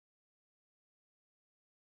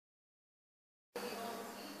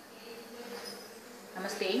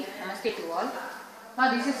Namaste to all. Now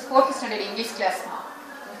this is 4th standard English class now.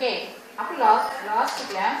 Okay. After last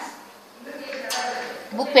class,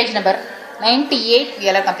 book page number 98 we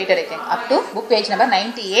have completed I think. Up to book page number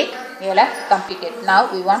 98 we have completed. Now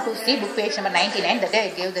we want to see book page number 99 that I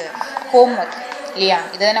gave the homework. இல்லையா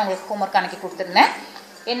இதை நான் உங்களுக்கு homework அன்னைக்கு கொடுத்துருந்தேன்.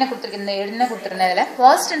 என்ன கொடுத்துருக்கேன்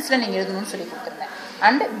past tenseல நீங்க எழுதணும்னு சொல்லி கொடுத்துருந்தேன்.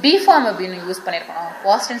 அண்ட் பி ஃபார்ம் அப்படின்னு யூஸ் பண்ணியிருக்கணும்.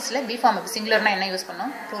 பாஸ்ட் டென்ஸில் பி ஃபார்ம் சிங்குலர்னா என்ன யூஸ்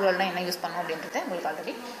பண்ணணும், ப்ளூரல்னா என்ன யூஸ் பண்ணணும் அப்படின்றத உங்களுக்கு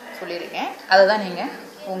ஆல்ரெடி சொல்லியிருக்கேன். அதை தான் நீங்கள்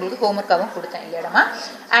உங்களுக்கு ஹோம்ஒர்க்காகவும் கொடுத்தேன் இல்லையாடமா.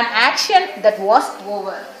 And action that was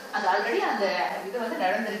over, அது ஆல்ரெடி அந்த இது வந்து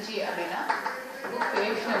நடந்துருச்சு அப்படின்னா book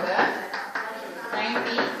page number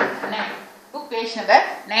 99 book page number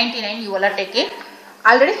 99 you எல்லாம் take it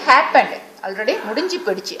already happened, already முடிஞ்சு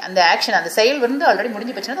போயிடுச்சு அந்த ஆக்ஷன், அந்த செயல் வந்து ஆல்ரெடி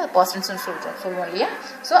முடிஞ்சு போச்சுன்னா அது பாஸ்ட் டென்ஸ்னு சொல்லுவோம் இல்லையா.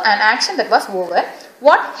 So and action that was over.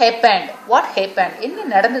 What happened என்ன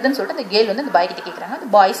நடந்ததுன்னு சொல்லிட்டு அந்த கேர்ள் வந்து அந்த பாய் கிட்ட கேட்குறாங்க. அந்த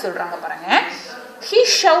பாய் சொல்றாங்க பாருங்க, he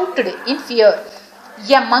shouted in fear,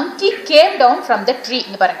 a monkey came down from the tree.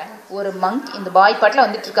 இங்க பாருங்க ஒரு மங்கி இந்த பாய் பாட்டில்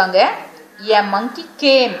வந்துட்டு இருக்காங்க. a monkey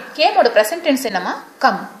came ஓட present tense என்னமா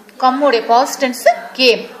come ஓட past tense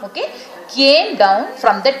came. Okay, came down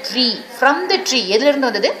from the tree எதுல இருந்து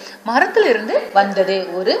வந்தது, மரத்துல இருந்து வந்தது.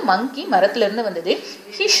 ஒரு monkey மரத்துல இருந்து வந்தது.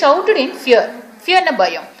 he shouted in fear னா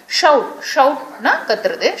பயம், shoutனா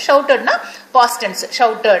கத்துறது, shoutedனா past tense,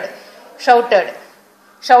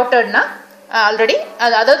 shoutedனா ஆல்ரெடி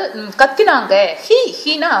அதாவது கத்தினாங்க.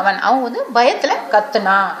 ஹீனா அவன் வந்து பயத்துல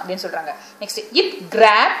கத்துனா அப்படின்னு சொல்றாங்க. Next, it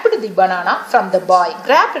grabbed the banana from the பாய்.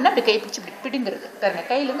 கிராப்டுனா இப்படி கை பிடிச்சி இப்படி பிடுங்குறது பாருங்க,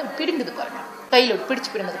 கையில இருந்து பிடுங்குது பாருங்க, கையில பிடிச்சு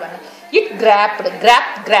பிடுங்குது பாருங்க. It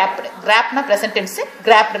கிராப்டுனா present tense,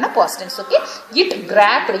 கிராப்டுனா past tense. Okay, it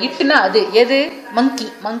grabbed, இட்னா அது எது,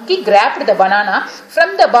 மங்கி grabbed the banana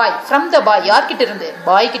from the பாய் யார்கிட்ட இருந்து,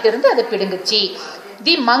 பாய் கிட்ட இருந்து அதை பிடுங்குச்சு.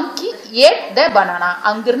 தி மங்கி ஏட் த பனானா,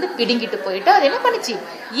 அங்கிருந்து பிடுங்கிட்டு போயிட்டு அது என்ன பண்ணுச்சு,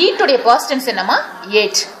 ஈட்டோடைய பாஸ்ட் டென்ஸ் என்னமா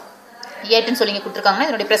ஏட்னு சொல்லி கொடுத்துருக்காங்கன்னா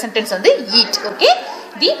இதனுடைய பிரசன்ட் டென்ஸ் வந்து ஈட். ஓகே,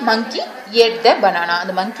 தி மங்கி ஏட் த பனானா,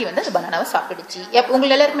 அந்த மங்கி வந்து அந்த பனானாவை சாப்பிடுச்சு.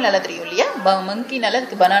 உங்களுக்கு எல்லாருக்குமே நல்லா தெரியும் இல்லையா, மங்கினால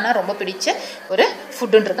அதுக்கு பனானா ரொம்ப பிடிச்ச ஒரு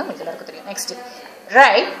ஃபுட்டுன்றது உங்களுக்கு எல்லாருக்கும் தெரியும். Next,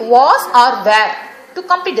 right was R where to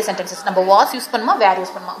complete the sentences. நம்ம வாஸ் யூஸ் பண்ணுமா, வேர்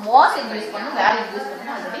யூஸ் பண்ணுமா, வாஸ் எங்க யூஸ் பண்ணணும், வேர் யூஸ்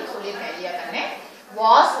பண்ணணும் ஆல்ரெடி சொல்லியிருக்கேன் இல்லையா கண்ணே.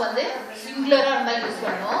 வாஸ் வந்து சிங்குலரா இருந்தா யூஸ்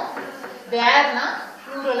பண்ணணும், வேர்னா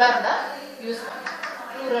ப்ளூரலா இருந்தா யூஸ் பண்ணணும்.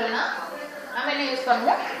 ப்ளூரல்னா நம்ம என்ன யூஸ்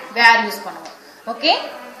பண்ணுவோம், வேர் யூஸ் பண்ணுவோம். Okay,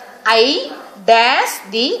 I dash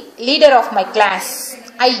the leader of my class.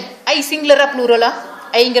 I சிங்குலரா ப்ளூரலா,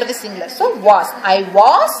 ஐங்கிறது singular. So was, I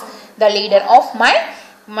was the leader of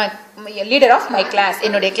my class.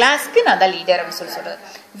 என்னுடைய கிளாஸ்க்கு நான் தான் லீடர் அப்படின்னு சொல்றது.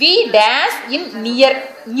 வி டேஷ் இன்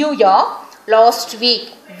நியூயார்க் லாஸ்ட் வீக்.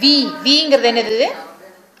 விங்கிறது என்னது,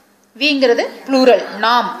 விங்கிறது ப்ளூரல்,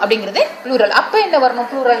 நாம் அப்படிங்கிறது ப்ளூரல். அப்ப என்ன வரணும்,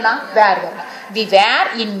 ப்ளூரல்னா வேர் வரணும். We were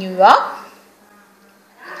in New York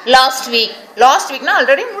last வீக்னா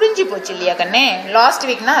already முடிஞ்சு போச்சு இல்லையா கண்ணே. லாஸ்ட்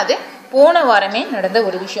வீக்னா அது போன வாரமே நடந்த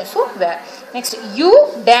ஒரு விஷயம். So where. Next, you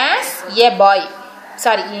dash A bye,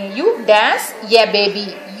 sorry you dash A baby.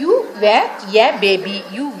 You where A baby.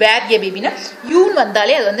 You வேர் ஏ பேபினா யூன்னு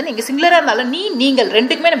வந்தாலே அது வந்து நீங்க சிங்குலரா இருந்தாலும் நீங்கள்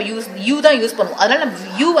ரெண்டுக்குமே நம்ம யூ தான் யூஸ் பண்ணுவோம். அதனால நம்ம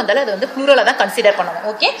யூ வந்தாலே அது வந்து ப்ளூரலா தான் கன்சிடர் பண்ணுவோம்.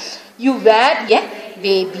 Okay, you where A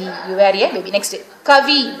baby. Next,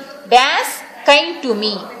 Kavi dash kind to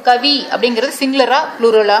me. கவி அப்படிங்கிறது சிங்குலரா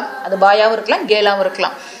ப்ளூரலா, அது பாயாவும் இருக்கலாம் கேலாவும்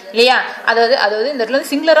இருக்கலாம் இல்லையா. அதாவது இந்த இடத்துல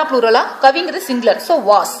சிங்குலரா ப்ளூரலா, கவிங்கிறது singular. So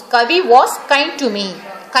was, Kavi was kind to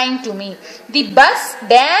me. The bus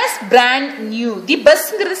dash brand new. The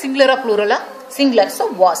பஸ்ங்கிறது சிங்குலரா ப்ளூரலா, singular. So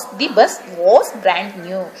was, the bus was brand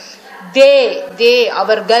new. தே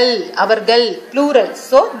அவர்கள் plural.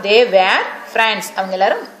 So they where friends, அவங்க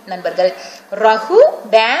எல்லாரும் நண்பர்கள். Raghu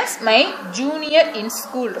dash my junior in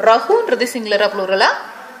school. ரகுன்றது சிங்குலரா ப்ளூரலா,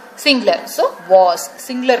 singular. So was,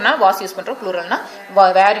 சிங்குலர்னா was use பண்றோம், ப்ளூரல்னா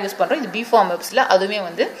வேர் use பண்றோம். இது B form வெர்ப்ஸ்ல அதுவுமே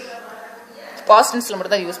வந்து past டென்ஸ்ல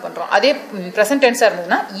மட்டும் தான் யூஸ் பண்றோம். அதே பிரசன்ட் டென்ஸா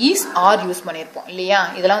இருந்ததுன்னா ஈஸ் ஆர் யூஸ் பண்ணியிருப்போம் இல்லையா.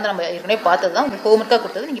 இதெல்லாம் வந்து நம்ம ஏற்கனவே பார்த்தது தான், உங்களுக்கு ஹோம்ஒர்க்கா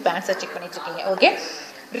கொடுத்தது, நீங்க இப்போ ஆன்சர் செக் பண்ணிட்டு இருக்கீங்க. ஓகே,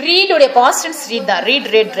 ரீட் உடைய பாஸ்ட் டென்ஸ் ரீட் தான்,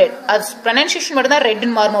 ரெட். அது ப்ரொனன்சியேஷன் மட்டும் தான்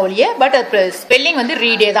ரெட்னு மாறுமா ஒழிய, பட் அது ஸ்பெல்லிங் வந்து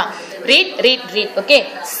ரீடே தான். Read. Okay,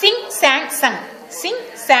 sing song SANG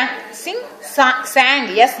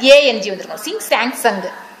வந்துருக்கும்.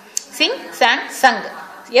 Sing song Sangh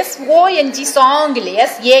SONG song இல்ல,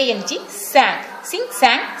 SANG sang. Sing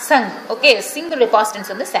song Sangh. Okay, சிங்குடைய past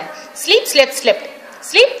tense வந்து sang. slept.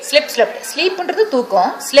 ஸ்லீப்ன்றது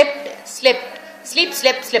தூக்கம், slept.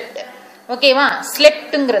 ஓகேவா,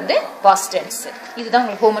 ஸ்லெப்ட்ங்கிறது பாஸ்ட் டென்ஸ். இதுதான்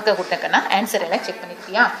உங்களுக்கு ஹோம்ஒர்க்கா கொடுத்தேன்னா ஆன்சர் எல்லாம் செக்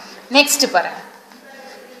பண்ணிருக்கியா. நெக்ஸ்ட் பாருங்க,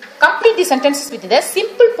 complete the sentences with the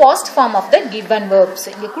simple past form of the given verbs.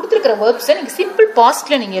 இங்க கொடுத்திருக்கிற verbs நீங்க simple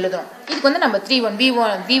pastல நீங்க எழுதணும். இதுக்கு வந்து நம்ம 3-1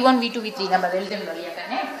 V1 V2 V3 நம்ம எழுதணும் இல்லையா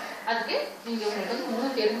தானே? அதுக்கு நீங்க உங்களுக்கு மூணு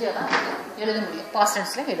தெரிஞ்சாதான் எழுத முடியும். past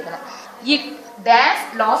tenseல எழுதணும். It dash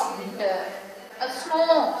last winter. அது snow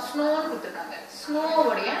கொடுத்திருக்காங்க. snow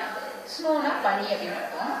உடைய snowனா பனி அப்படினு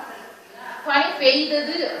அர்த்தம். பனி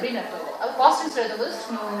பெய்தது அப்படினு அர்த்தம். அது past tense எழுதும்போது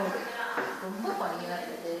snowed. ரொம்ப பனியா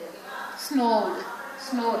இருக்குது. snowed.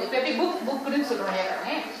 இப்போ எப்படி புக்னு சொல்றோம்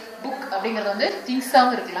இல்லையா? புக் அப்படிங்கிறது வந்து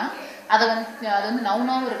திங்ஸாவும் இருக்கலாம், அது வந்து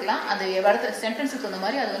நவுனாவும் இருக்கலாம், அது அடுத்த சென்டென்ஸுக்கு தகுந்த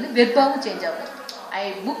மாதிரி அது வந்து வெர்பாவும் சேஞ்ச் ஆகும். ஐ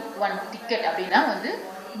புக் ஒன் டிக்கெட் அப்படின்னா வந்து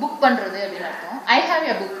புக் பண்றது அப்படின்னு அர்த்தம். ஐ ஹாவ்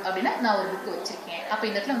எ புக் அப்படின்னா நான் ஒரு புக் வச்சிருக்கேன். அப்போ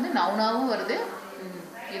இந்த இடத்துல வந்து நவுனாவும் வருது,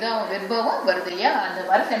 இதான் வெர்பாவும் வருது இல்லையா? அந்த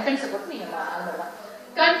வர சென்டென்ஸை பொறுத்து நீங்க அவ்வளவுதான்.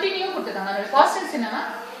 கண்டினியூ கொடுத்துருக்காங்க. அதோட பாஸ்ட் டென்ஸ் என்னன்னா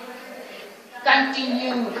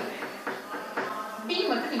கண்டினியூ. பி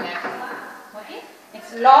மட்டும் நீங்க okay.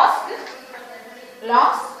 Next, lost.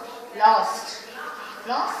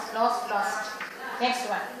 Next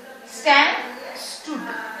one, stand, stood.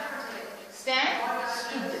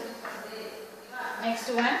 Next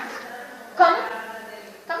one, come,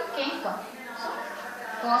 came.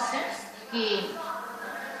 Past tense,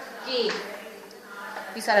 came.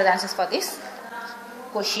 These are the answers for this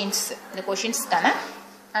questions. The questions done.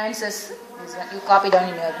 Answers this one you copy down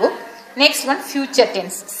in your book. Next one, future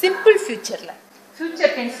tense. Simple future la. Future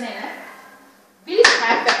tense என்ன? will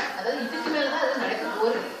happen. அதாவது இதுக்கு மேல தான் அது நடக்க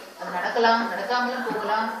போகுது. அது நடக்கலாம், நடக்காமலும்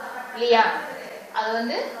போகலாம் இல்லையா? அது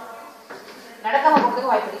வந்து நடக்காம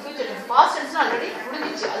போறதுக்கு வாய்ப்பு இருக்கு. future tense. past tense already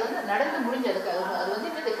முடிஞ்சிச்சு. அது வந்து நடந்து முடிஞ்சதுக்கு அது வந்து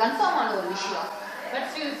இது கன்ஃபார்ம் ஆன ஒரு விஷயம். பட்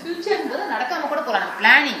ஃபியூச்சர்ன்றது நடக்காம கூட போகலாம்.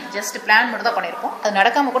 பிளானிங் ஜஸ்ட் பிளான் மட்டும் தான் பண்ணியிருப்போம். அது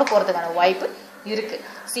நடக்காம கூட போறதுக்கான வாய்ப்பு இருக்கு.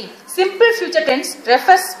 See, simple future tense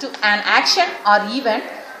refers to an action or event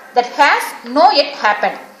that has no yet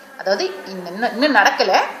happened. அதாவது இன்னும்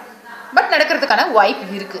நடக்கல, பட் நடக்கிறதுக்கான வாய்ப்பு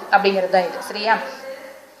இருக்கு அப்படிங்கிறது தான் இது. சரியா?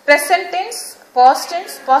 present tense, past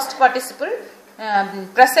tense, past participle,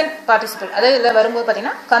 present participle. அதாவது இதில் வரும்போது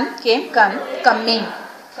பார்த்தீங்கன்னா come, came, come, coming.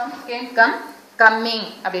 come, came, come, coming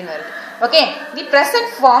அப்படின்னு வருது. Okay. the present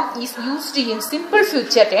form is used in simple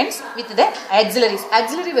future tense with the auxiliaries.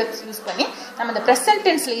 auxiliary verbs use பண்ணி நம்ம இந்த present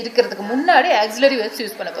tenseல இருக்கிறதுக்கு முன்னாடி auxiliary verbs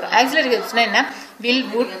யூஸ் பண்ண போறோம். auxiliary verbsனா என்ன? will,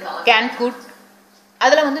 would, can, could.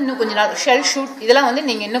 அதில் வந்து இன்னும் கொஞ்ச நாள் ஷெல் ஷூட் இதெல்லாம் வந்து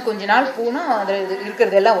நீங்கள் இன்னும் கொஞ்ச நாள் போனால் அதில்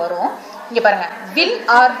இருக்கிறது எல்லாம் வரும். இங்கே பாருங்கள், வில்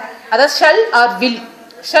ஆர் அதாவது ஷெல்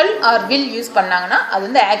ஆர் வில் யூஸ் பண்ணாங்கன்னா அது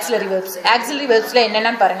வந்து ஆக்சிலரி வெர்ப்ஸ். ஆக்சிலரி வெர்ப்ஸில்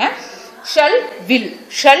என்னென்னு பாருங்கள், ஷெல்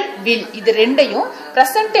வில் இது ரெண்டையும்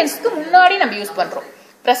ப்ரெசன்ட் டென்ஸ்க்கு முன்னாடி நம்ம யூஸ் பண்ணுறோம்.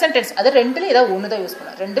 ப்ரெசன்ட் டென்ஸ் அது ரெண்டுல ஏதாவது ஒன்று தான் யூஸ்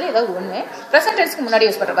பண்ணுறோம். ரெண்டுல ஏதாவது ஒன்று ப்ரெசன்ட் டென்ஸ்க்கு முன்னாடி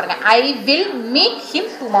யூஸ் பண்ணுற பாருங்க. I will meet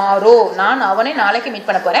him tomorrow. நான் அவனை நாளைக்கு மீட்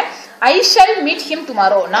பண்ண போகிறேன். ஐ ஷல் மீட் ஹிம்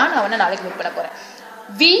டுமாரோ. நான் அவனை நாளைக்கு மீட் பண்ண போகிறேன்.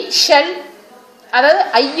 we shall அதாவது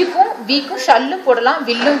ஐயுக்கும் விக்கும் ஷல்லும் போடலாம்,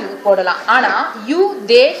 வில்லும் போடலாம். ஆனா you,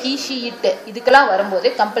 they, he, she, it இதுக்கெல்லாம் வரும்போது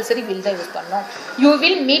கம்பல்சரி வில் தான் யூஸ் பண்ணணும். You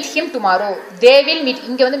will meet him tomorrow, they will meet.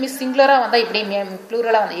 இங்க வந்து மிஸ் சிங்குலரா வந்தா இப்படி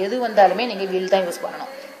ப்ளூரலா வந்தா எது வந்தாலுமே நீங்க வில் தான் யூஸ்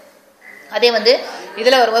பண்ணணும். அதே வந்து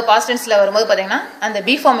இதுல வரும்போது பாஸ்ட் டென்ஸ்ல வரும்போது பாத்தீங்கன்னா அந்த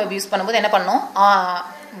பி ஃபார்ம் யூஸ் பண்ணும்போது என்ன பண்ணணும்,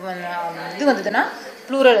 இது வந்ததுன்னா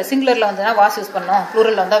ப்ளூரல் சிங்குலரில் வந்ததுன்னா வாஸ் யூஸ் பண்ணோம்,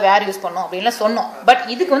 ப்ளூரலில் வந்தால் வேர் யூஸ் பண்ணோம் அப்படின்லாம் சொன்னோம். பட்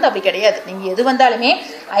இதுக்கு வந்து அப்படி கிடையாது. நீங்கள் எது வந்தாலுமே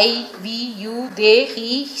ஐ, we, you, they, he,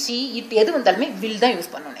 she, it எது வந்தாலுமே வில் தான்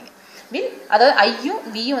யூஸ் பண்ணணும். நீங்கள் வில் அதாவது ஐயும்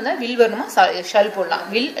வியும் வந்தால் வில் வரணுமா ஷல் போடலாம்,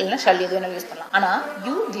 வில் இல்லைன்னா ஷல் எது வேணாலும் யூஸ் பண்ணலாம். ஆனால்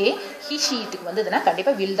யூ, தே, ஹி, ஷி, இட்டுக்கு வந்ததுன்னா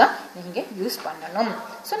கண்டிப்பாக வில் தான் நீங்கள் யூஸ் பண்ணணும்.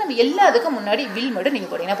 ஸோ நம்ம எல்லாத்துக்கும் முன்னாடி வில் மட்டும்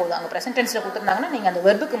நீங்கள் போட்டிங்கன்னா போதும். அங்கே ப்ரெசென்ட் டென்ஸில் கொடுத்துருந்தாங்கன்னா நீங்கள் அந்த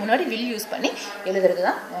வெர்புக்கு முன்னாடி வில் யூஸ் பண்ணி எழுதுறது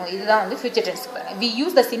தான். இதுதான் வந்து future tense. We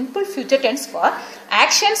use the simple future tense for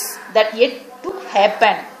actions that yet to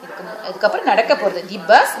happen. இதுக்கப்புறம் நடக்க போகிறது. தி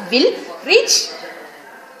bus will reach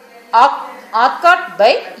Arcot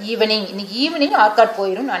by evening. இன்னைக்கு ஈவினிங் ஆர்காட்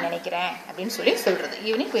போயிடும் நான் நினைக்கிறேன் அப்படின்னு சொல்லி சொல்றது.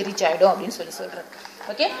 ஈவினிங் போய் ரீச் ஆகிடும் அப்படின்னு சொல்லி சொல்றது.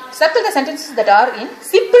 Okay. Circle the sentences that R in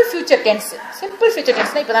simple future tense. Simple future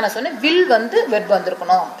டென்ஸ்னா இப்போ தான் நான் சொன்னேன் வில் வந்து வெர்ப்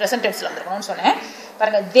வந்திருக்கணும், ப்ரெசென்ட் டென்ஸ்ல வந்திருக்கணும்னு சொன்னேன்.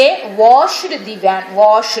 பாருங்க, தே வாஷ்டு தி வேன்.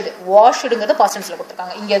 வாஷ்டுங்கிறது பாஸ்ட் டென்ஸ்ல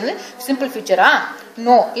கொடுத்துருக்காங்க. இங்க வந்து சிம்பிள் ஃபியூச்சரா?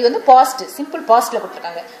 நோ, இது வந்து பாஸ்ட், சிம்பிள் பாஸ்ட்ல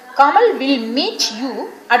கொடுத்துருக்காங்க. Kamal will meet you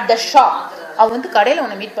at the shop. அவ வந்து கடையில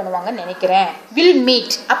உன்னை மீட் பண்ணுவாங்கன்னு நினைக்கிறேன். Will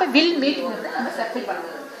meet. அப்ப வில் மீட்ங்கிறத நம்ம சர்க்கிள்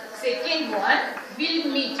பண்ணணும். Second one, will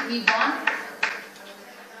meet.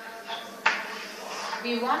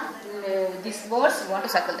 we want these words we want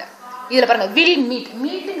to circle them. இதுல பாருங்க, will meet.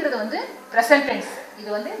 மீட்ங்கிறது வந்து present tense. இது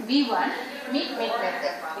வந்து v1 meet method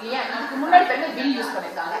இல்லையா? இதுக்கு முன்னாடி பாருங்க will யூஸ்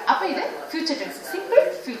பண்ணிருக்காங்க. அப்ப இது future tense, simple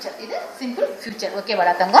future. இது simple future. ஓகே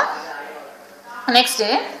வாடா தங்கம். Next,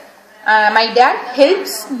 my dad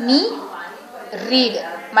helps me read.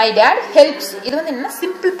 My dad helps. இது வந்து என்ன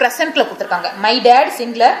சிம்பிள் ப்ரெசென்ட்ல கொடுத்துருக்காங்க. மை டேட்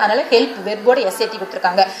சிங்குலர், அதனால ஹெல்ப் வெர்போட எஸ்ஏடி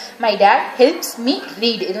கொடுத்துருக்காங்க. My dad helps me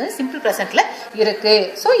read. இது வந்து சிம்பிள் ப்ரெசென்ட்ல இருக்கு.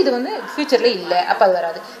 ஸோ இது வந்து ஃபியூச்சர்ல இல்லை, அப்போ அது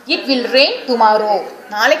வராது. It will rain tomorrow.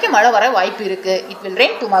 நாளைக்கு மழை வர வாய்ப்பு இருக்கு. It will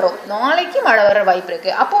rain tomorrow. நாளைக்கு மழை வர வாய்ப்பு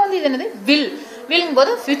இருக்கு. அப்போ வந்து இது என்னது வில். வில்ங்கும்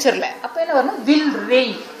போது ஃபியூச்சர்ல. அப்போ என்ன வரணும் வில்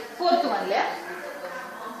ரெயின். ஃபோர்த் ஒன்ல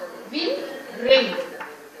வில் ரெயின்.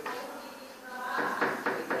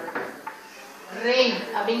 ரெயின்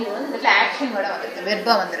அப்படிங்கிறது வந்து இந்த ஆக்ஷன் வேர்டா வந்திருக்கு,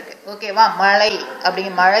 வெர்பா வந்திருக்கு. ஓகேவா? மழை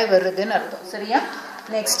அப்படிங்கிற மழை வருதுன்னு அர்த்தம். சரியா?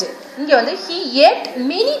 நெக்ஸ்ட் இங்க வந்து he ate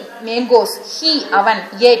many mangoes. he அவன்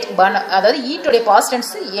ate அதாவது ஈட்டோடைய பாஸ்ட்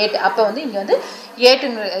டென்ஸ் ate. அப்ப வந்து இங்க வந்து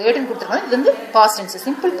ஏட்டுன்னு கொடுத்துருக்காங்க. இது வந்து பாஸ்ட் டென்ஸ்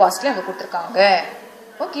சிம்பிள் பாஸ்ட்ல அங்க கொடுத்துருக்காங்க.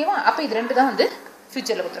 ஓகேவா? அப்ப இது ரெண்டு தான் வந்து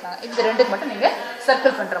ஃபியூச்சர்ல கொடுத்துருக்காங்க. இந்த ரெண்டுக்கு மட்டும் நீங்க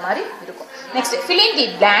சர்க்கிள் பண்ற மாதிரி இருக்கும். Next fill in the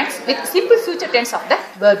blanks with simple future tense of the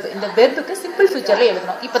verb. இந்த வெர்புக்கு சிம்பிள் ஃபியூச்சர்ல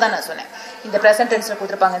எழுதணும். இப்பதான் நான் சொன்னேன் இந்த பிரசன்ட் டென்ஸ்ல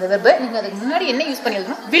கொடுத்துருப்பாங்க இந்த வெர்பு. நீங்க அதுக்கு முன்னாடி என்ன யூஸ் பண்ணி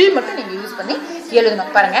எழுதணும்? வில் மட்டும் நீங்க யூஸ் பண்ணி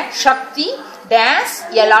எழுதணும். பாருங்க, சக்தி dash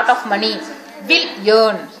a lot of money will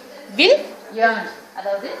earn. will earn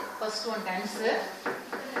அதாவது first one tense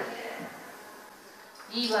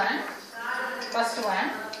even first one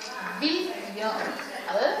will earn.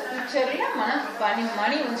 அதாவது ஃபியூச்சர்ல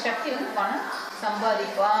மணி வந்து சக்தி வந்து பணம்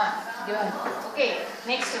சம்பாதிப்பான். Okay,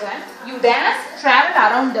 next one you dash travel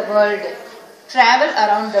around the world. travel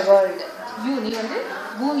around the world. you நீ வந்து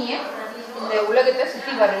பூமியை இந்த உலகத்தை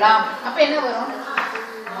சுத்தி வரலாம். அப்ப என்ன வரும்?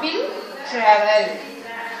 will travel.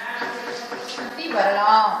 சுத்தி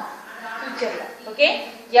வரலாம் ஃபியூச்சர்ல. Okay,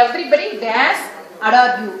 everybody dash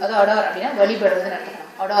adore you. அது adore அப்படின்னா வழிபடுறதுன்னு அர்த்தம்.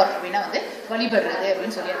 adore அப்படின்னா வந்து வழிபடுறது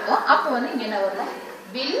அப்படின்னு சொல்லி அர்த்தம். அப்போ வந்து இங்க என்ன வரணும்?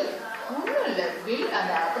 will ஒன்றும் இல்லை, will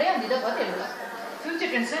அந்த அப்படியே அந்த இதை பார்த்து எழுதலாம்.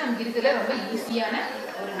 ஃபியூச்சர் டென்ஸ்ல நமக்கு இருக்குதுல ரொம்ப ஈஸியான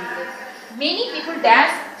ஒரு இது. many people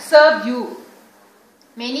dash serve you.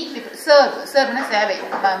 many people serve. serveனா சேவை.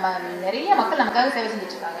 நிறைய மக்கள் நமக்காக சேவை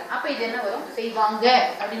செஞ்சுட்டு இருக்காங்க. அப்ப இது என்ன வரும்? செய்வாங்க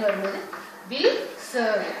அப்படின்னு வரும்போது will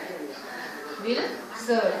serve. will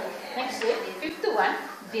serve. next fifth one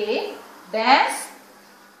they dash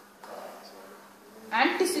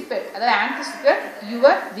anticipate. அதாவது anticipate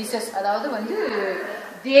your wishes. அதாவது வந்து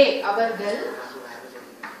they அவர்கள்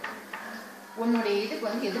உன்னுடைய இதுக்கு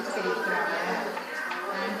வந்து எதிர்ப்பு தெரிவிக்கிறாங்க.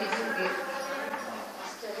 anticipate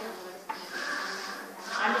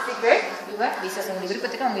your wishes. உங்களுடைய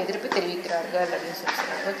விருப்பத்துக்கு அவங்க எதிர்ப்பு தெரிவிக்கிறார்கள் அப்படின்னு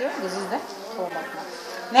சொல்றாங்க. Okay, this is the homework.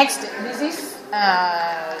 next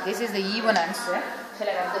this is the even answer. shall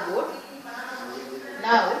I rub the board?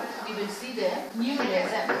 now we will see the new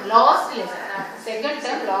lesson, last lesson, second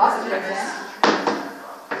term last lesson.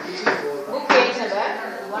 book page number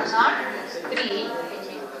 103.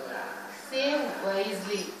 save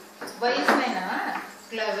wisely. wisely na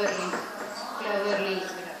cleverly. cleverly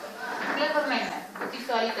cleverly என்ன?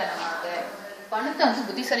 புத்திசாலித்தனமாக. பணத்தை வந்து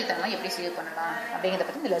புத்திசாலித்தனமா எப்படி save பண்ணலாம் அப்படிங்கிறத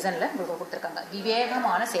பத்தி இந்த லெசன்ல உங்களுக்கு கொடுத்துருக்காங்க.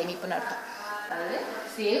 விவேகமான சேமிப்புன்னு அர்த்தம். அதாவது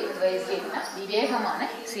சேவ் வைஸ்லினா விவேகமான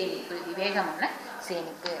சேமிப்பு. விவேகமான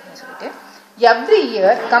சேமிப்பு அப்படின்னு சொல்லிட்டு every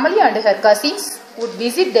year Kamali and her cousins would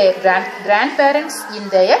visit their grandparents in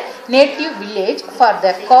their native village for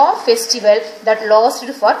the car festival that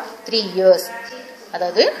lasted for 3 years.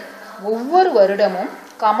 அதாவது ஒவ்வொரு வருடமும்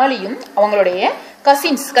கமலியும் அவங்களுடைய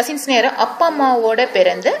கசின்ஸ் நேரம் அப்பா அம்மாவோட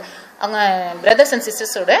பிறந்த அவங்க பிரதர்ஸ் அண்ட்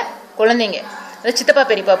சிஸ்டர்ஸோட குழந்தைங்க, அதாவது சித்தப்பா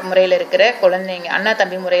பெரியப்பா முறையில் இருக்கிற குழந்தைங்க, அண்ணா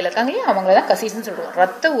தம்பி முறையில் இருக்காங்க இல்லையா, அவங்கள தான் கசின்ஸ்னு சொல்லுவோம்.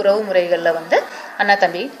 ரத்த உறவு முறைகளில் வந்து அண்ணா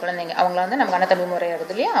தம்பி குழந்தைங்க அவங்கள வந்து நமக்கு அண்ணா தம்பி முறை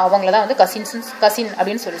ஆகுது இல்லையா, அவங்கள தான் வந்து கசின்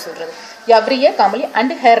அப்படின்னு சொல்றது. எவ்ரியே கமலி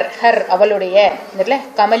அண்ட் ஹர் அவளுடைய இந்த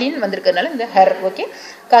கமலின்னு வந்திருக்கிறதுனால இந்த ஹர். ஓகே,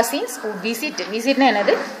 கசின்ஸ் விசிட்னா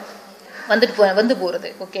என்னது? வந்து போகிறது.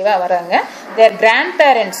 ஓகேவா? வராங்க. தேர் கிராண்ட்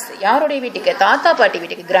பேரண்ட்ஸ் யாருடைய வீட்டுக்கு? தாத்தா பாட்டி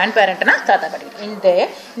வீட்டுக்கு. கிராண்ட் பேரண்ட்னா தாத்தா பாட்டி வீட்டுக்கு. இந்த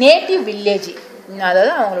நேட்டிவ் வில்லேஜ்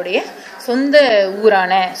அதாவது அவங்களுடைய சொந்த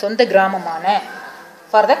ஊரான சொந்த கிராமமான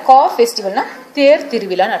ஃபார் த கார் ஃபெஸ்டிவல்னா தேர்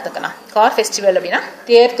திருவிழான்னு அர்த்தக்கலாம். கார் ஃபெஸ்டிவல் அப்படின்னா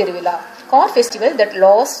தேர் திருவிழா. Car festival that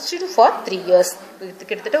lasted for 3 years.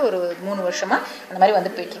 கிட்டத்தட்ட ஒரு 3 வருஷமா அந்த மாதிரி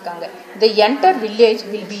வந்து போயிட்டு இருக்காங்க. த enter village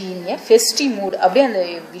will be in A festive mood. அப்படியே அந்த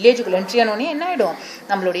வில்லேஜுக்குள்ள என்ட்ரி ஆனோடனே என்ன ஆகிடும்?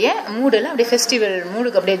 நம்மளுடைய மூடெல்லாம் அப்படியே ஃபெஸ்டிவல்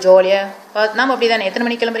மூடுக்கு அப்படியே ஜாலியாக நாம் அப்படி தானே. எத்தனை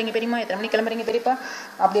மணிக்கு கிளம்புறீங்க பெரியமா? எத்தனை மணிக்கு கிளம்புறீங்க பெரியப்பா?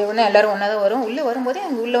 அப்படியே ஒன்று எல்லாரும் ஒன்றா தான் வரும். உள்ளே வரும்போதே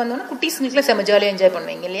அங்கே உள்ளே வந்தோடனே குட்டீஸ்ங்களுக்குலாம் செம்ம ஜாலியாக என்ஜாய்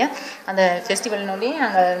பண்ணுவீங்க இல்லையா? அந்த ஃபெஸ்டிவல்னோடனே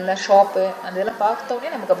அங்கே இந்த ஷாப்பு அதெல்லாம்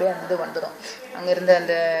பார்த்தோடனே நமக்கு அப்படியே அந்த இது வந்துடும். அங்கே இருந்த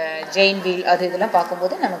அந்த ஜெயின் வீல் அது இதெல்லாம்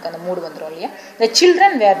பார்க்கும்போது நமக்கு அந்த மூடு வந்துடும் இல்லையா? The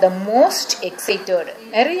children where the most excited.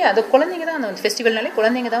 நிறைய அது குழந்தைங்க தான் அந்த ஃபெஸ்டிவல்னாலே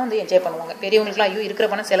குழந்தைங்க தான் வந்து என்ஜாய் பண்ணுவாங்க. பெரியவங்களுக்குலாம் ஐயோ இருக்கிற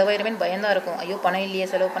பணம் செலவாயிருமேன்னு பயந்தான் இருக்கும். ஐயோ பணம் இல்லையே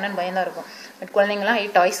செலவு பண்ணன்னு பயந்தான் இருக்கும். பட் குழந்தைங்களாம்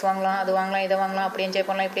டாய்ஸ் வாங்கலாம், அது வாங்கலாம், இதை வாங்கலாம், அப்படி என்ஜாய்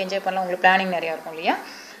பண்ணலாம், இப்படி என்ஜாய் பண்ணலாம். உங்களுக்கு பிளானிங் நிறையா இருக்கும் இல்லையா?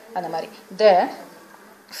 அந்த மாதிரி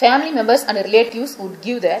family members and relatives would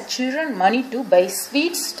give the children money to buy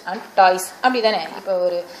sweets and toys. அப்படிதானே இப்போ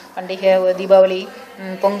ஒரு பண்டிகை ஒரு தீபாவளி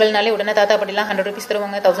பொங்கல்னாலே உடனே தாத்தா பாட்டிலாம் 100 rupees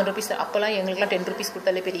தருவாங்க, 1000 rupees. அப்போல்லாம் எங்களுக்குலாம் 10 rupees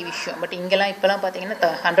கொடுத்தாலே பெரிய விஷயம். பட் இங்கெல்லாம் இப்போலாம் பார்த்தீங்கன்னா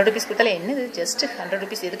 100 rupees கொடுத்தாலே என்னது ஜஸ்ட் 100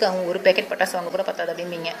 rupees எதுக்கு அவங்க ஒரு பேக்கெட் பட்டாசு வாங்க கூட பத்தாது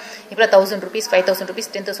அப்படிம்பீங்க. இப்போலாம் 1000 rupees, 5000 rupees,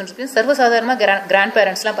 10,000 rupees சர்வசாதாரணமாக கிராண்ட்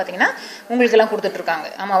பேரண்ட்ஸ்லாம் பார்த்தீங்கன்னா உங்களுக்கெல்லாம் கொடுத்துட்ருக்காங்க.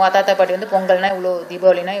 ஆமாம், தாத்தா பாட்டி வந்து பொங்கல்னா இவ்வளோ,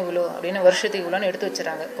 தீபாவளினா இவ்வளோ அப்படின்னு வருஷத்துக்கு இவ்வளோன்னு எடுத்து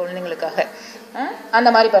வச்சுறாங்க குழந்தைங்களுக்காக. அந்த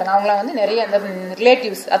மாதிரி பாருங்கள், அவங்களாம் வந்து நிறைய அந்த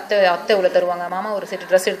ரிலேட்டிவ்ஸ் அத்தை உள்ள தருவாங்க, மாமா ஒரு செட்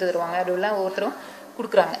ட்ரெஸ் எடுத்து தருவாங்க, அப்படிலாம் ஒவ்வொருத்தரும்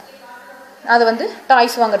கொடுக்குறாங்க. அதை வந்து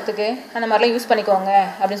டாய்ஸ் வாங்குறதுக்கு அந்த மாதிரிலாம் யூஸ் பண்ணிக்கோங்க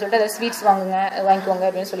அப்படின்னு சொல்லிட்டு அதை ஸ்வீட்ஸ் வாங்கிக்கோங்க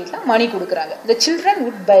அப்படின்னு சொல்லிட்டுலாம் மணி கொடுக்குறாங்க. இந்த சில்ட்ரன்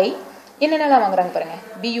வுட் பை என்னென்னலாம் வாங்குறாங்க பாருங்கள்.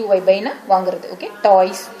 BUY பைனா வாங்குறது. Okay,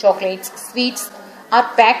 toys, chocolates, sweets R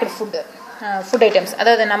packed food items.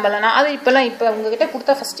 அதாவது நம்மளாம் அது இப்போ உங்ககிட்ட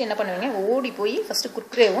கொடுத்தா ஃபஸ்ட்டு என்ன பண்ணுவீங்க, ஓடி போய் ஃபஸ்ட்டு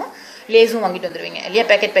குர்குரேவும் லேஸும் வாங்கிட்டு வந்துடுவீங்க இல்லையா.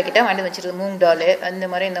 பேக்கெட்டாக வாங்கிட்டு வச்சுருது. மூங் டால் இந்த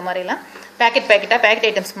மாதிரிலாம் பேக்கெட்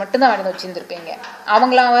ஐட்டம்ஸ் மட்டும் தான் வாங்கிட்டு வச்சுருந்துருப்பீங்க.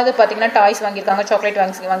 அவங்களாவது பார்த்தீங்கன்னா டாய்ஸ் வாங்கியிருக்காங்க, சாக்லேட்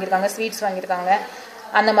வாங்கியிருக்காங்க, ஸ்வீட்ஸ் வாங்கியிருக்காங்க,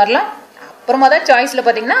 அந்த மாதிரிலாம். அப்புறமா தான் சாய்ஸில்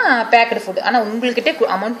பார்த்தீங்கன்னா பேக்கடு ஃபுட். ஆனால் உங்கள்கிட்ட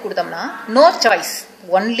அமௌண்ட் கொடுத்தோம்னா நோ சாய்ஸ்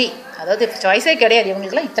ஒன்லி, அதாவது சாய்ஸே கிடையாது.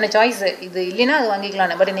 இவங்களுக்குலாம் இத்தனை சாய்ஸ், இது இல்லைன்னா அது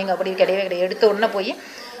வாங்கிக்கலாம். பட் நீங்கள் அப்படி கிடையாது. எடுத்த உடனே போய்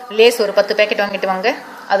லேஸ் ஒரு 10 பேக்கெட் வாங்கிட்டு வாங்க,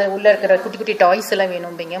 அதில் உள்ளே இருக்கிற குட்டி குட்டி டாய்ஸ் எல்லாம்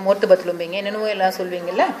வேணும்பீங்க, மோட்டு பத்துலும்பீங்க, என்னென்னவோ எல்லாம்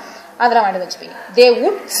சொல்வீங்கல்ல, அதெல்லாம் வாங்கிட்டு வச்சுப்பீங்க. They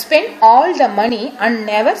would spend all the money and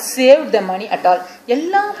never save the money at all.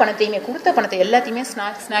 எல்லா பணத்தையுமே, கொடுத்த பணத்தை எல்லாத்தையுமே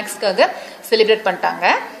ஸ்நாக்ஸ்க்காக செலிப்ரேட் பண்ணிட்டாங்க,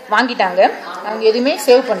 வாங்கிட்டாங்க. அவங்க எதுவுமே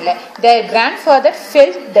சேவ் பண்ணல. தேர் grandfather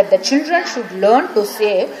felt that the children should learn to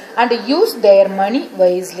save and use there money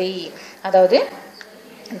wisely. அதாவது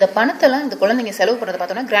இந்த பணத்தெல்லாம் இந்த குழந்தைங்க செலவு பண்ணுறதை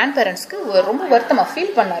பார்த்தோன்னா கிராண்ட் பேரண்ட்ஸ்க்கு ரொம்ப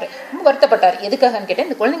ஃபீல் பண்ணார், ரொம்ப வருத்தப்பட்டார். எதுக்காகன்னு கேட்டால்,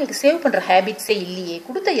 இந்த குழந்தைங்களுக்கு சேவ் பண்ணுற ஹேபிட்ஸே இல்லையே,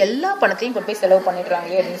 கொடுத்த எல்லா பணத்தையும் கொண்டு போய் செலவு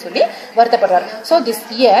பண்ணிடுறாங்களே அப்படின்னு சொல்லி வருத்தப்படுறாரு. So this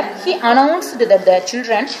year he announced that the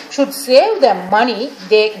children should save the money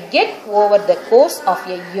they get over the course of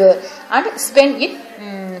a year and spend it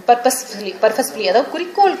purposefully. அதாவது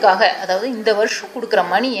குறிக்கோளுக்காக, அதாவது இந்த வருஷம் கொடுக்குற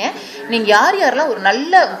மணியை நீங்கள் யாரெல்லாம் ஒரு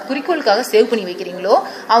நல்ல குறிக்கோளுக்காக சேவ் பண்ணி வைக்கிறீங்களோ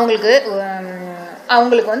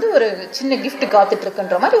அவங்களுக்கு வந்து ஒரு சின்ன கிஃப்ட் காத்துட்டு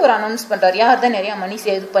இருக்குன்ற மாதிரி ஒரு அனௌன்ஸ் பண்றாரு. யார் தான் நிறைய மணி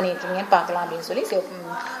சேவ் பண்ணிருக்கீங்கன்னு பார்க்கலாம் அப்படின்னு சொல்லி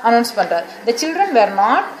அனௌன்ஸ் பண்றாரு. The children where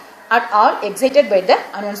not at all excited by the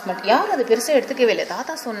announcement. யாரும் அதை பெருசாக எடுத்துக்கவே இல்லை.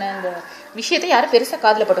 தாத்தா சொன்ன அந்த விஷயத்தை யாரும் பெருசாக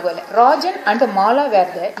காதில் பட்டுக்கவே இல்லை. Rajan and Mala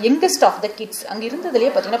where the youngest of the kids. அங்கே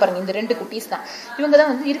இருந்ததுலேயே பார்த்தீங்கன்னா பாருங்க, இந்த 2 குட்டீஸ் தான். இவங்க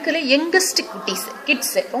தான் வந்து இருக்கல யங்கஸ்ட்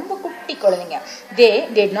கிட்ஸ், ரொம்ப குட்டி குழந்தைங்க. They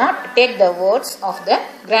did not take the words of the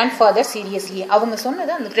grand father seriously. அவங்க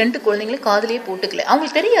சொன்னதை அந்த 2 குழந்தைங்களும் காதலியே போட்டுக்கல.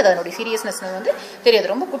 அவங்களுக்கு தெரியாது அதனுடைய சீரியஸ்னஸ் வந்து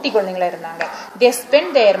தெரியாது. ரொம்ப குட்டி குழந்தைங்களா இருந்தாங்க. They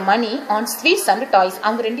spend there money on sweets and toys.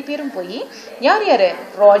 அவங்க 2 பேரும் போய் யார்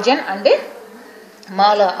ராஜன் அண்டு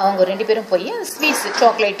மாலா, அவங்க 2 பேரும் போய் ஸ்வீட்ஸ்,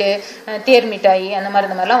 சாக்லேட்டு, தேர் மிட்டாய் அந்த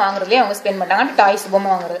மாதிரிலாம் வாங்குறதுலேயே அவங்க ஸ்பெண்ட் பண்ணாங்க. அண்ட் டாய்ஸ், பொம்மை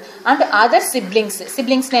வாங்குறது. அண்ட் அதர்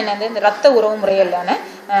சிப்ளிங்ஸ்னு என்னது, இந்த ரத்த உறவு முறையிலான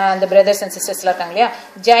அந்த பிரதர்ஸ் அண்ட் சிஸ்டர்ஸ்லாம் இருக்காங்க இல்லையா.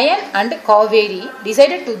 Jayan and Kaveri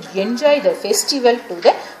decided to enjoy the festival to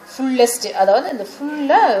the fullest. அதாவது இந்த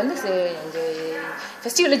ஃபுல்லாக வந்து இந்த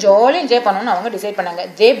ஃபெஸ்டிவலில் ஜாலியாக என்ஜாய் பண்ணணும்னு அவங்க டிசைட் பண்ணாங்க.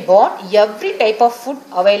 தே பாட் every type of food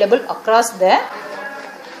available across the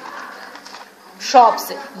shops.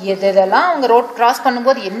 எதெல்லாம் அவங்க ரோட் கிராஸ்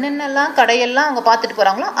பண்ணும்போது என்னென்னலாம் கடையெல்லாம் அவங்க பார்த்துட்டு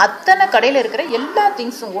போகிறாங்களோ அத்தனை கடையில் இருக்கிற எல்லா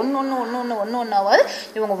திங்ஸும் ஒன்னொன்னாவது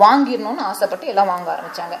இவங்க வாங்கிடணும்னு ஆசைப்பட்டு எல்லாம் வாங்க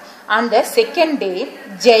ஆரம்பித்தாங்க. அந்த second day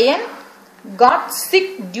Jayan got sick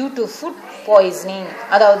due to food poisoning.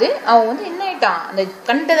 அதாவது அவன் வந்து என்ன ஆயிட்டான், அந்த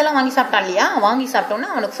கண்டதெல்லாம் வாங்கி சாப்பிட்டான் இல்லையா, வாங்கி சாப்பிட்டோன்னா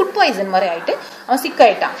அவனுக்கு ஃபுட் பாய்சன் மாதிரி ஆயிட்டு அவன் சிக்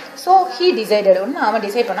ஆயிட்டான். ஸோ ஹீ டிசைடட், அவன்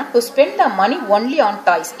டிசைட் பண்ணான் to spend the money only on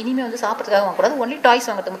toys. இனிமேல் வந்து சாப்பிட்றதுக்காக வாங்கக்கூடாது, ஒன்லி டாய்ஸ்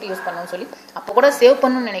வாங்கிறது மட்டும் யூஸ் பண்ணணும்னு சொல்லி. அப்போ கூட சேவ்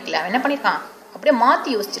பண்ணணும்னு நினைக்கல. அவன் என்ன பண்ணியிருக்கான், அப்படியே மாற்றி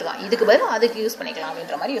யோசிச்சிருக்கான். இதுக்கு பதில் அதுக்கு யூஸ் பண்ணிக்கலாம்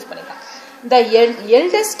அப்படின்ற மாதிரி யூஸ் பண்ணியிருக்கான். த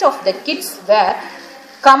eldest of the kids where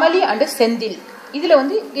Kamali and Senthil. இதில்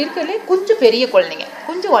வந்து இருக்கிறதுலே கொஞ்சம் பெரிய குழந்தைங்க,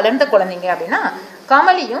 கொஞ்சம் வளர்ந்த குழந்தைங்க அப்படின்னா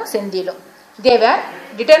கமலியும் செந்திலும். தே வேர்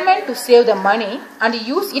determined to save the money and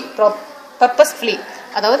use it purposefully.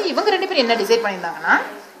 அதாவது இவங்க 2 பேரும் என்ன டிசைட் பண்ணியிருந்தாங்கன்னா,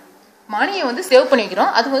 மணியை வந்து சேவ் பண்ணி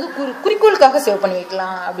வைக்கிறோம், அது வந்து குறிக்கோளுக்காக சேவ் பண்ணி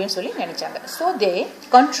வைக்கலாம் அப்படின்னு சொல்லி நினைச்சாங்க. So they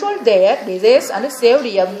control there desires and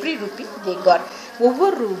saved every Ruby they got.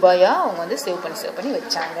 ஒவ்வொரு ரூபாயா அவங்க வந்து சேவ் பண்ணி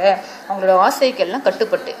வச்சாங்க. அவங்களோட ஆசைக்கெல்லாம்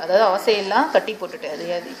கட்டுப்பட்டு, அதாவது ஆசையெல்லாம் கட்டி போட்டுட்டு,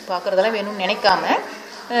 அது பார்க்குறதெல்லாம் வேணும்னு நினைக்காம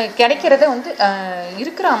கிடைக்கிறத வந்து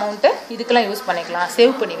இருக்கிற அமௌண்ட்டை இதுக்கெல்லாம் யூஸ் பண்ணிக்கலாம்,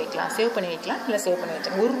 சேவ் பண்ணி வைக்கலாம் இல்லை சேவ் பண்ணி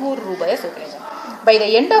வச்சாங்க. ஒரு ரூபாயை சேவ் பண்ணி வச்சாங்க. By the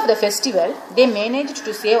end of the festival they manage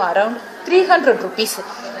to save around 300 rupees.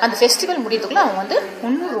 அந்த ஃபெஸ்டிவல் முடியறதுக்குள்ள அவங்க வந்து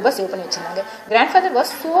 300 ரூபாய் சேவ் பண்ணி வச்சிருந்தாங்க. Grand father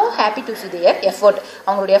was so happy to C there effort.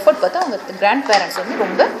 அவங்களோட எஃபர்ட் பார்த்து அவங்க கிராண்ட் பேரண்ட்ஸ்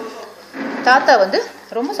வந்து தாத்தா வந்து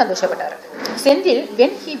ரொம்ப சந்தோஷப்பட்டார். Senthil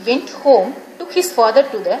when he went home took his father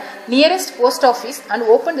to the nearest post office and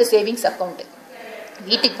opened the savings account.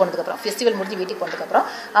 வீட்டுக்கு போனதுக்கப்புறம் ஃபெஸ்டிவல் முடிஞ்சு வீட்டுக்கு போனதுக்கப்புறம்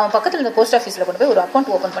அவன் பக்கத்தில் இருந்த போஸ்ட் ஆஃபீஸில் கொண்டு போய் ஒரு அக்கௌண்ட்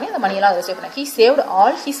ஓப்பன் பண்ணி அந்த மணியெல்லாம் அதை சேவ் பண்ணான். He saved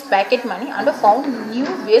all his packet money and found new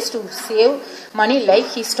ways to save money like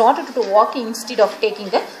he started to walk instead of taking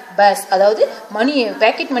the bus. அதாவது மணி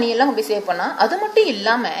பேக்கெட் மணியெல்லாம் போய் சேவ் பண்ணால் அது மட்டும்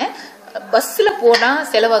இல்லாமல் பஸ்ஸில் போனால்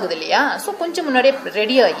செலவாகுது இல்லையா, ஸோ கொஞ்சம் முன்னாடியே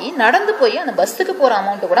ரெடி ஆகி நடந்து போய் அந்த பஸ்ஸுக்கு போகிற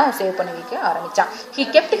அமௌண்ட்டு கூட அவன் சேவ் பண்ணி வைக்க ஆரம்பித்தான். He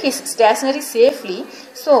kept his stationary safely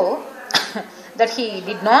so that he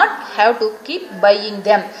did not have to keep buying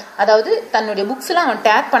them. அதாவது தன்னுடைய புக்ஸ்லாம் அவன்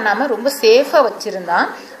டேக் பண்ணாமல் ரொம்ப சேஃபாக வச்சுருந்தான்.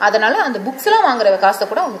 அதனால் அந்த புக்ஸ்லாம் வாங்குற காசை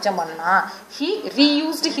கூட அவன் மிச்சம் பண்ணான். he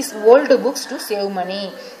reused his old books to save money.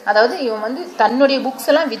 அதாவது இவன் வந்து தன்னுடைய புக்ஸ்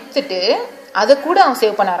எல்லாம் விற்றுட்டு அதை கூட அவன்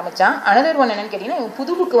சேவ் பண்ண ஆரம்பித்தான். அனதர் ஒன் என்னன்னு கேட்டிங்கன்னா, இவன்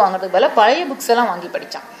புது புக்கு வாங்குறதுக்கு பதிலாக பழைய புக்ஸ் எல்லாம் வாங்கி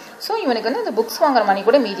படித்தான். ஸோ இவனுக்கு வந்து அந்த புக்ஸ் வாங்குற மணி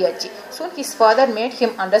கூட மீதியாச்சு. So his father mat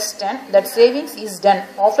him understand that savings is done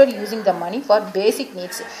after using the money for basic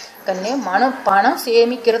needs. கண்ணே பணம்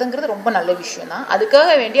சேமிக்கிறதுங்கிறது ரொம்ப நல்ல விஷயம் தான். அதுக்காக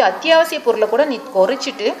வேண்டிய அத்தியாவசிய பொருளை கூட நீ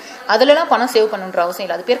குறைச்சிட்டு அதிலலாம் பணம் சேவ் பண்ணுன்ற அவசியம்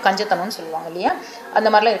இல்லை. அது பேர் கஞ்சத்தனம்னு சொல்லுவாங்க இல்லையா, அந்த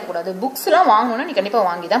மாதிரிலாம் இருக்கக்கூடாது. புக்ஸ்லாம் வாங்கணும்னா நீ கண்டிப்பாக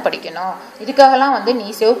வாங்கி தான் படிக்கணும். இதுக்காகலாம் வந்து நீ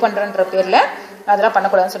சேவ் பண்ணுறன்ற பேரில் அதெல்லாம்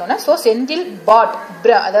பண்ணக்கூடாதுன்னு சொன்னோன்னா. ஸோ செந்தில் பாட்,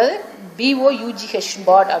 அதாவது BOUGH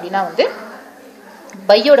பாட் அப்படின்னா வந்து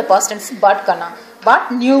பையோட past tense pot Kanna. bought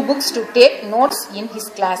new books to take notes in his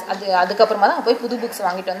class. அதுக்கப்புறமா தான் போய் புது புக்ஸ்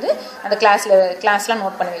வாங்கிட்டு வந்து அந்த கிளாஸ்லாம்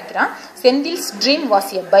நோட் பண்ணி வைக்கிறான். Senthil's dream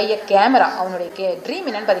was by a camera. அவனுடைய ட்ரீம்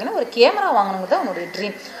என்னன்னு பார்த்தீங்கன்னா ஒரு கேமரா வாங்கணுங்கிறது அவனுடைய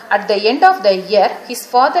dream. At the end of the year his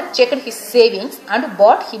father checked his savings and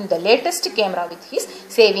pot him the latest camera with his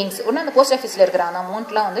savings. ஒன்று அந்த போஸ்ட் ஆஃபீஸில் இருக்கிற அந்த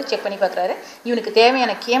அமௌண்ட்லாம் வந்து செக் பண்ணி பார்க்குறாரு. இவனுக்கு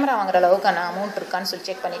தேவையான கேமரா வாங்குற அளவுக்கான அமௌண்ட் இருக்கான்னு சொல்லி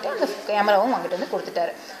செக் பண்ணிவிட்டு அந்த கேமராவும் வாங்கிட்டு வந்து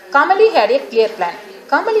கொடுத்துட்டாரு. Kamali had A clear plan.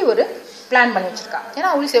 Kamali ஒரு பிளான் பண்ணி வச்சிருக்கா, ஏன்னா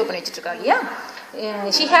அவளும் சேவ் பண்ணி வச்சிருக்கா இல்லையா.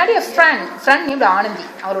 She had a friend named Anandhi.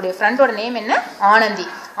 அவருடைய ஃப்ரெண்டோட நேம் என்ன? Anandhi.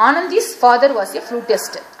 ஆனந்திஸ் father was a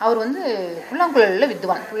flutist. அவர் வந்து புல்லாங்குழல்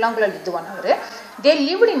வித்துவான் அவர். தே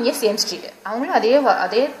லிவ்ட் இன் எ சேம் ஸ்ட்ரீட். அவங்களும்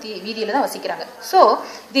அதே வீதியில் தான் வசிக்கிறாங்க. So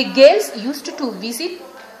the girls used to visit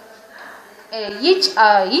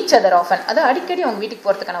each other often. அது அடிக்கடி அவங்க வீட்டுக்கு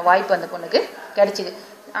போகிறதுக்கான வாய்ப்பு அந்த பொண்ணுக்கு கிடைச்சிது.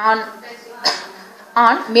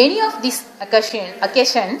 On many of these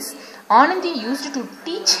occasions, Anandi used to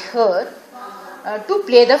teach her to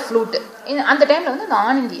play the flute. அந்த டைமில் வந்து அந்த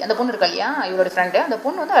ஆனந்தி, அந்த பொண்ணு இருக்கா இல்லையா இவரோட ஃப்ரெண்டு, அந்த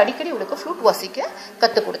பொண்ணு வந்து அடிக்கடி இவளுக்கு ஃப்ளூட் வாசிக்க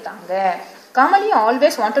கற்றுக் கொடுத்தாங்க. Kamali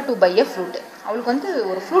always wanted to by a flute. அவளுக்கு வந்து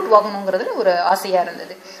ஒரு ஃப்ளூட் வாங்கணுங்கிறதுல ஒரு ஆசையாக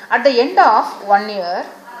இருந்தது. At the end of 1 year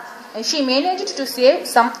she managed to save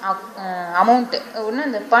some amount. ஒன்று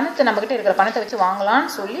அந்த பணத்தை நம்மக்கிட்ட இருக்கிற பணத்தை வச்சு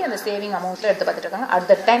வாங்கலான்னு சொல்லி அந்த சேவிங் அமௌண்ட்டில் எடுத்து பார்த்துட்டு இருக்காங்க. At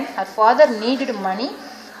the time her father needed money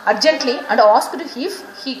urgently and asked if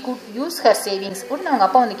he could use her savings. உடனே அவங்க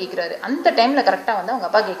அப்பா வந்து கேட்குறாரு. அந்த டைமில் கரெக்டாக வந்து அவங்க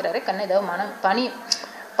அப்பா கேட்குறாரு, கண்ணு ஏதாவது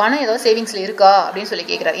பணம் ஏதாவது சேவிங்ஸில் இருக்கா அப்படின்னு சொல்லி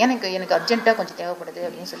கேட்குறாரு. எனக்கு அர்ஜென்ட்டாக கொஞ்சம் தேவைப்படுது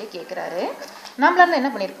அப்படின்னு சொல்லி கேட்குறாரு. நம்மளால தான்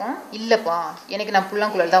என்ன பண்ணியிருக்கோம், இல்லைப்பா எனக்கு நான்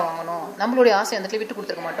புல்லாங்குழல் தான் வாங்கணும், நம்மளுடைய ஆசை வந்துட்டு விட்டு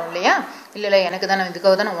கொடுத்துருக்க மாட்டோம் இல்லையா. இல்லை எனக்கு தான் நான்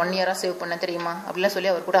இதுக்காக தான் நான் 1 year சேவ் பண்ண தெரியுமா அப்படிலாம்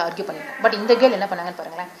சொல்லி அவர் கூட ஆர்கியூ பண்ணியிருக்கோம். பட் இந்த கேர்ள் என்ன பண்ணாங்கன்னு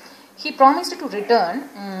பாருங்களேன். he promised to return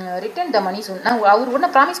the money soon. நான் அவர் உடனே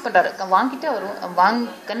ப்ராமிஸ் பண்ணுறாரு, வாங்கிட்டு அவர்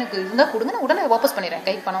கண்ணுக்கு இருந்தால் கொடுங்க, நான் உடனே வாபஸ் பண்ணிடுறேன்,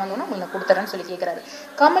 கை பணம் வந்தோன்னா உங்களுக்கு கொடுத்துறேன்னு சொல்லி கேட்குறாரு.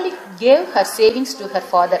 Kamali cave her savings to her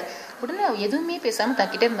father. உடனே அவள் எதுவுமே பேசாமல்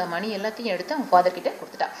தன்கிட்ட இருந்த மணி எல்லாத்தையும் எடுத்து அவங்க ஃபாதர் கிட்ட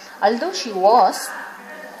கொடுத்துட்டா. although she was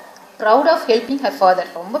proud of helping her father,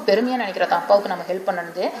 ரொம்ப பெருமையாக நினைக்கிறா தான் அப்பாவுக்கு நம்ம ஹெல்ப்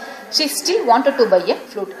பண்ணது. she still wanted to buy a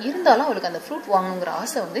flute. இருந்தாலும் அவளுக்கு அந்த ஃப்ளூட் வாங்கணுங்கிற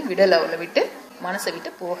ஆசை வந்து விடலை, அவளை விட்டு மனசை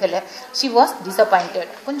விட்டு போகலை. she was disappointed.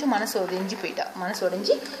 கொஞ்சம் மனசு ஒடிஞ்சு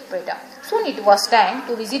போயிட்டா. soon it was time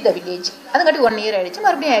to visit the village. அதுக்காட்டி 1 year ஆயிடுச்சு.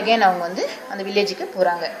 மறுபடியும் அகைன் அவங்க வந்து அந்த வில்லேஜுக்கு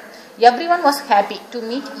போகிறாங்க. everyone was happy to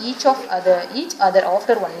meet each other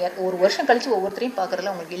after 1 year. ஒரு வருஷம் கழிச்சு ஒவ்வொருத்தரையும்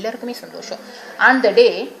பார்க்கறதுல அவங்களுக்கு எல்லாருக்குமே சந்தோஷம். on the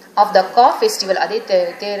day of the car festival, அதே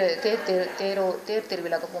தேர்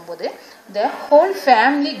திருவிழாக்கு போகும்போது the whole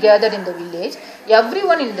family gathered in the village.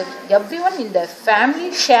 everyone in the family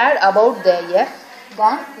shared about their year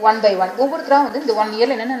gone one by one. ஒவ்வொருத்தராக வந்து இந்த 1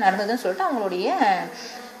 yearல என்னென்ன நடந்ததுன்னு சொல்லிட்டு அவங்களுடைய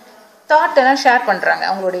தாட் எல்லாம் ஷேர் பண்ணுறாங்க,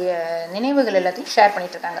 அவங்களுடைய நினைவுகள் எல்லாத்தையும் ஷேர்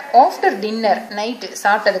பண்ணிட்டு இருக்காங்க. ஆஃப்டர் டின்னர் நைட்டு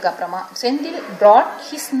சாப்பிட்டதுக்கு அப்புறமா Senthil brought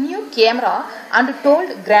his new camera and told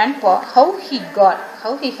grandpa how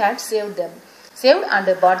he had saved and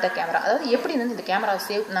bought the camera. அதாவது எப்படி வந்து இந்த கேமரா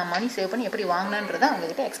நான் மணி சேவ் பண்ணி எப்படி வாங்கினன்றதை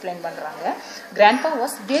அவங்ககிட்ட எக்ஸ்பிளைன் பண்ணுறாங்க. Grandpa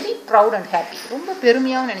was very proud and happy. ரொம்ப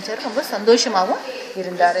பெருமையாகவும் நினைச்சாரு, ரொம்ப சந்தோஷமாகவும்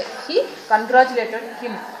இருந்தார். he congratulated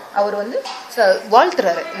him. அவர் வந்து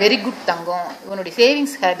வாழ்த்துறாரு, வெரி குட் தங்கம், இவனுடைய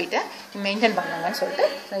சேவிங்ஸ் ஹேபிட்டை மெயின்டைன் பண்ணுங்கன்னு சொல்லிட்டு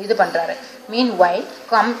இது பண்ணுறாரு. Meanwhile,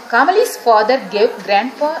 Kamali's father gave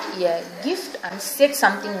grandpa a gift and said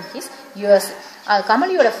something in his ears.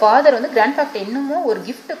 கமலியோட father வந்து கிராண்ட்பாக்கிட்ட என்னமோ ஒரு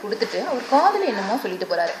கிஃப்ட்டை கொடுத்துட்டு அவர் காதில் என்னமோ சொல்லிட்டு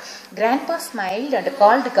போறாரு. Grandpa smiled and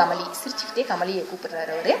called Kamali, சிரிச்சுக்கிட்டே கமலியை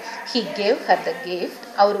கூப்பிடுறாரு அவரு. He gave her the gift,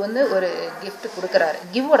 அவர் வந்து ஒரு கிஃப்ட் கொடுக்குறாரு.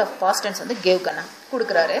 கிவோட பாஸ்ட் டென்ஸ் வந்து கேவ் கண்ணா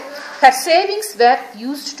கொடுக்குறாரு. Her savings where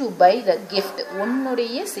used to by the gift,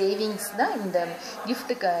 உன்னுடைய சேவிங்ஸ் தான் இந்த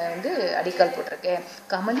கிஃப்ட்டுக்கு வந்து அடிக்கால் போட்டிருக்கு.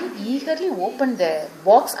 Kamali eagerly open the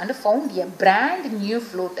box and found a brand new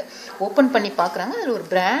flute. Open பண்ணி பார்க்குறாங்க, அதில் ஒரு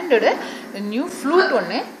பிராண்டோட நியூ ஃப்ளூட்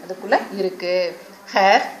ஒன்று அதுக்குள்ளே இருக்கு.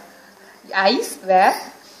 Hair ice where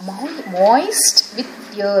moist with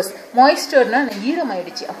tears. மாய்ஸ்டர்னா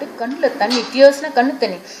ஈரமாயிடுச்சு, அப்படியே கண்ணில் தண்ணி. டியர்ஸ்னா கண்ணு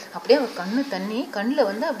தண்ணி, அப்படியே அவர் கண்ணு தண்ணி கண்ணில்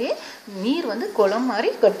வந்து அப்படியே நீர் வந்து குளம் மாதிரி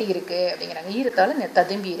கட்டி இருக்கு அப்படிங்கிறாங்க. ஈரத்தால்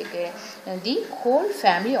ததும்பி இருக்கு. The whole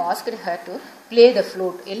family asked her to play the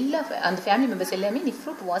flute. எல்லா அந்த ஃபேமிலி மெம்பர்ஸ் எல்லாமே நீ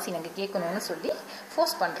ஃப்ளூட் வாசி நாங்கள் கேட்கணும்னு சொல்லி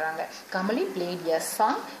ஃபோர்ஸ் பண்ணுறாங்க. Kamali plate a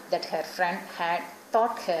song that her friend had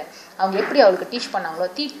thought hair. அவங்க எப்படி அவளுக்கு டீச் பண்ணாங்களோ,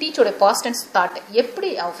 டீச்சோட பாஸ்ட் டென்ஸ் தாட் எப்படி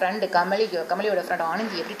அவள் ஃப்ரெண்டு கமலியோட ஃப்ரெண்ட்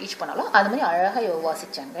ஆனந்தி எப்படி டீச் பண்ணாலோ அது மாதிரி அழகாக இவ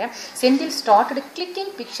வாசிச்சாங்க. Senthil started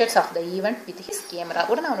clicking pictures of the event with his camera.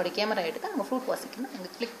 உடனே அவனோட கேமரா எடுத்து அவங்க ஃப்ளூட் வாசிக்கணும் அவங்க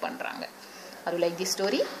கிளிக் பண்ணுறாங்க. அது லைக் தி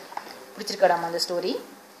ஸ்டோரி. பிடிச்சிருக்காடாமா அந்த ஸ்டோரி?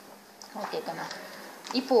 ஓகே கண்ணா.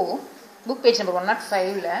 இப்போது புக் பேஜ் நம்பர்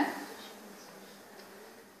 105ல்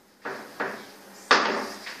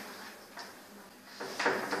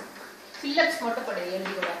Phillips மட்டும் படி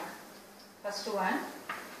எழுதிக்கலாம். First one,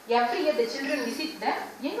 every year the children visit the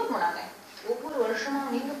எங்க போனாங்க? ஒவ்வொரு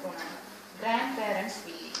வருஷமும் எங்க போனாங்க? Grandparents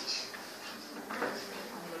village.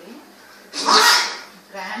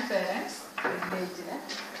 Grandparents villageல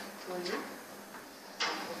போய்.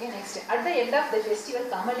 Okay, next. At the end of the festival,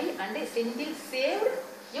 Kamali and Senthil saved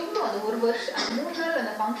எவ்வளோ அந்த ஒரு வருஷம் 3 நாள்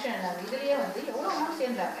அந்த ஃபங்க்ஷன் இதுலயே வந்து எவ்வளோ அமௌண்ட்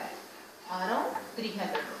சேர்ந்தாங்க? Around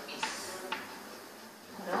 300 rupees.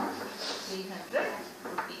 Around 300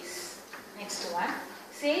 rupees. Next one,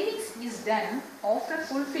 savings is done after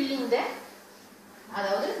fulfilling the,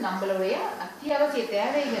 அதாவது நம்மளுடைய அத்தியாவசிய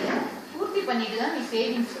தேவைகளை பூர்த்தி பண்ணிட்டு தான் நீ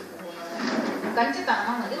சேவிங்ஸ்.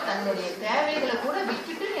 கஞ்சத்தனமா வந்து தன்னுடைய தேவைகளை கூட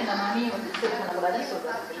விட்டுட்டு அந்த மணியை வந்து சேவ் பண்ணக்கூடாதுன்னு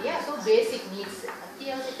சொல்றாங்க இல்லையா? ஸோ பேசிக் நீட்ஸ்,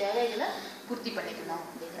 அத்தியாவசிய தேவைகளை பூர்த்தி பண்ணிக்கணும்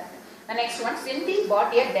அப்படிங்கிறாங்க. Next one, Senthil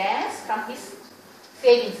pot A days from his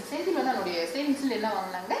savings. Senthil வந்து அவனுடைய சேவிங்ஸ்ல என்ன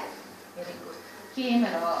வாங்கினாங்க? Very good,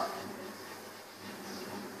 camera.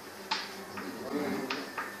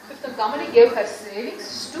 Kamali cave her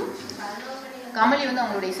savings to, Kamali வந்து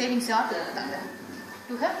அவங்களுடைய சேவிங்ஸ் யாருக்கு கொடுத்தாங்க?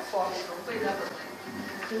 To her father.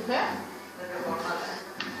 To her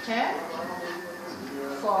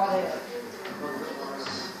father.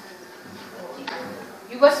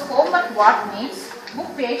 Yours homework what means? Book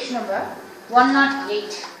page number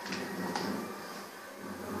 108.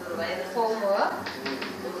 Homework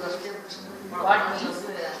what means?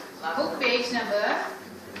 Book page number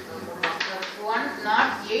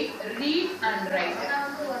 108. Read and write.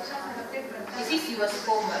 This is your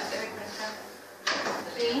homework.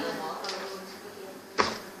 Okay.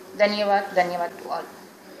 Dhanyavad to all.